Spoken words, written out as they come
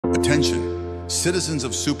Attention, citizens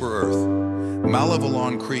of Super Earth.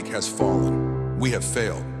 Malevelon Creek has fallen. We have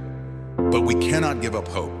failed. But we cannot give up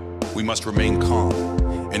hope. We must remain calm.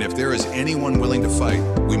 And if there is anyone willing to fight,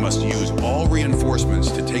 we must use all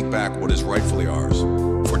reinforcements to take back what is rightfully ours.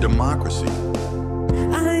 For democracy.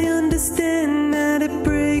 I understand that it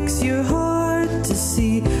breaks your heart to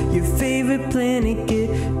see your favorite planet get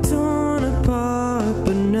torn apart.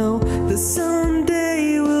 But know that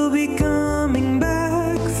someday we'll be coming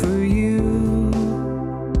back for you.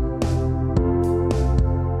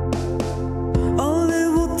 All it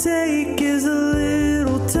will take is a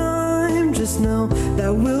little time. Just know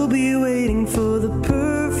that we'll be waiting for the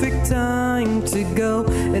perfect time to go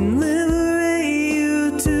and liberate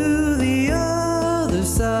you to the other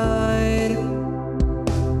side.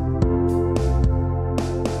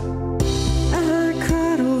 I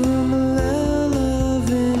cried over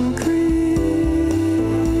Malevelon Creek.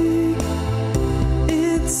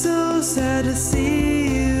 It's so sad to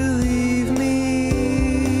see you leave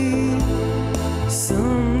me.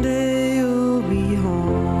 Someday you'll be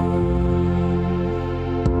home.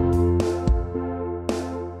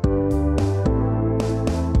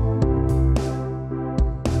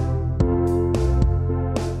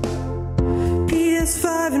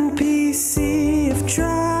 PS5 and PC have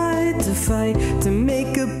tried to fight to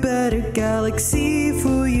make a better galaxy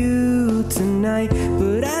for you tonight.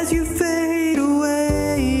 But as you fade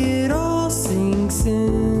away, it all sinks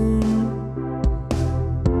in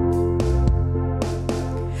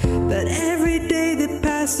that every day that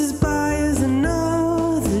passes by is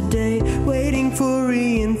another day, waiting for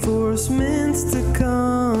reinforcements to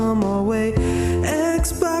come our way.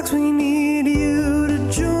 Xbox, we need you to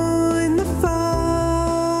join the fight.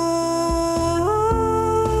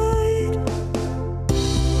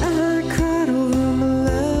 I cried over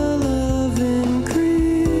Malevelon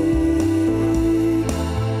Creek.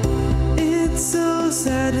 It's so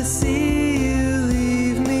sad to see